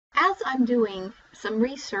as I'm doing some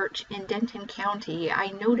research in Denton County, I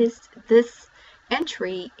noticed this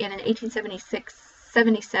entry in an 1876,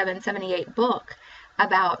 77, 78 book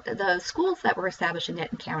about the schools that were established in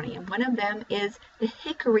Denton County, and one of them is the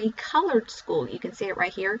Hickory Colored School. You can see it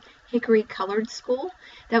right here, Hickory Colored School,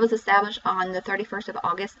 that was established on the 31st of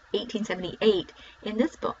August, 1878 in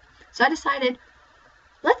this book. So I decided,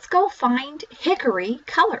 let's go find Hickory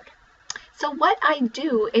Colored. So what I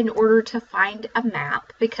do in order to find a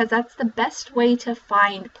map, because that's the best way to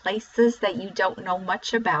find places that you don't know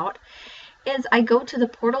much about, is I go to the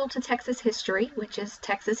portal to Texas history, which is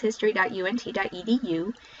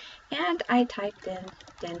texashistory.unt.edu, and I typed in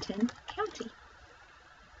Denton County.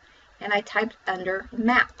 And I typed under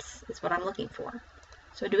maps is what I'm looking for.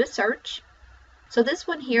 So I do a search. So this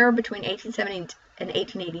one here between 1870 and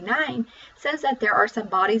 1889 says that there are some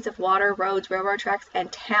bodies of water, roads, railroad tracks,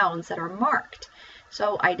 and towns that are marked.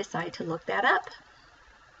 So I decide to look that up.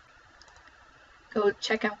 Go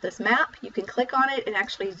check out this map. You can click on it and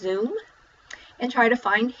actually zoom and try to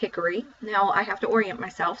find Hickory. Now I have to orient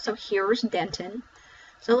myself. So here's Denton.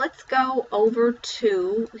 So let's go over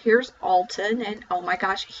to, here's Alton, and oh my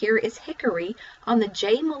gosh, here is Hickory on the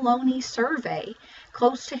J. Maloney survey,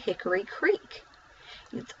 close to Hickory Creek.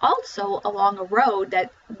 It's also along a road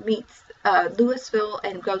that meets Lewisville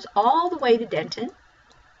and goes all the way to Denton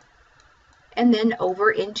and then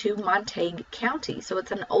over into Montague County. So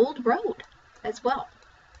it's an old road as well.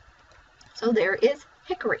 So there is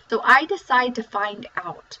Hickory. So I decide to find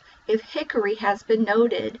out if Hickory has been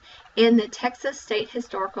noted in the Texas State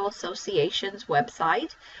Historical Association's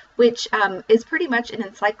website, which is pretty much an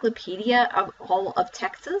encyclopedia of all of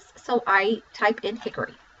Texas. So I type in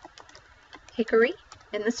Hickory. Hickory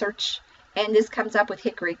in the search, and this comes up with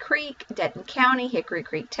Hickory Creek, Denton County, Hickory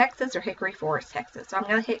Creek, Texas, or Hickory Forest, Texas. So I'm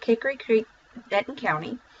going to hit Hickory Creek, Denton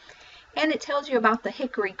County, and it tells you about the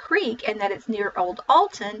Hickory Creek and that it's near Old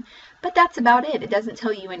Alton, but that's about it. It doesn't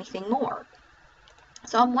tell you anything more.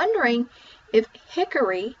 So I'm wondering if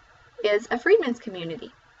Hickory is a freedmen's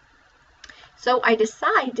community. So I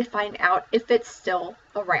decide to find out if it's still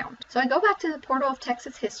around. So I go back to the portal of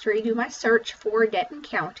Texas history, do my search for Denton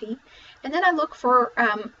County, and then I look for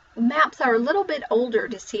maps that are a little bit older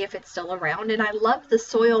to see if it's still around. And I love the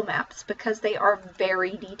soil maps because they are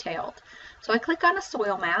very detailed. So I click on a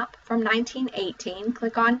soil map from 1918,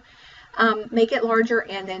 click on make it larger,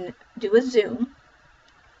 and then do a zoom.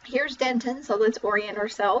 Here's Denton, so let's orient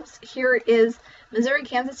ourselves. Here is Missouri,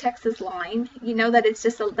 Kansas, Texas line. You know that it's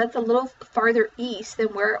just that's a little farther east than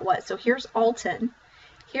where it was. So here's Alton,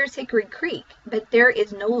 here's Hickory Creek, but there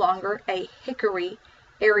is no longer a Hickory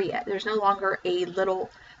area. There's no longer a little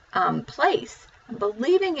place. I'm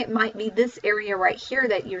believing it might be this area right here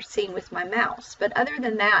that you're seeing with my mouse, but other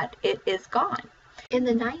than that, it is gone. In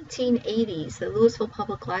the 1980s, the Lewisville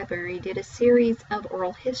Public Library did a series of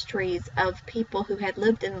oral histories of people who had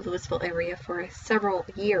lived in the Lewisville area for several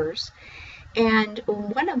years. And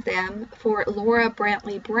one of them, for Laura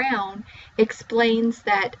Brantley Brown, explains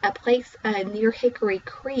that a place near Hickory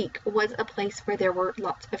Creek was a place where there were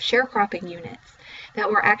lots of sharecropping units that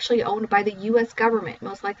were actually owned by the U.S. government,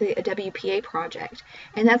 most likely a WPA project.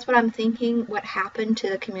 And that's what I'm thinking what happened to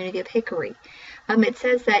the community of Hickory. It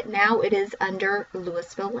says that now it is under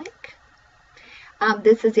Lewisville Lake.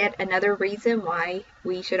 This is yet another reason why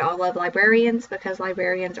we should all love librarians, because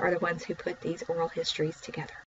librarians are the ones who put these oral histories together.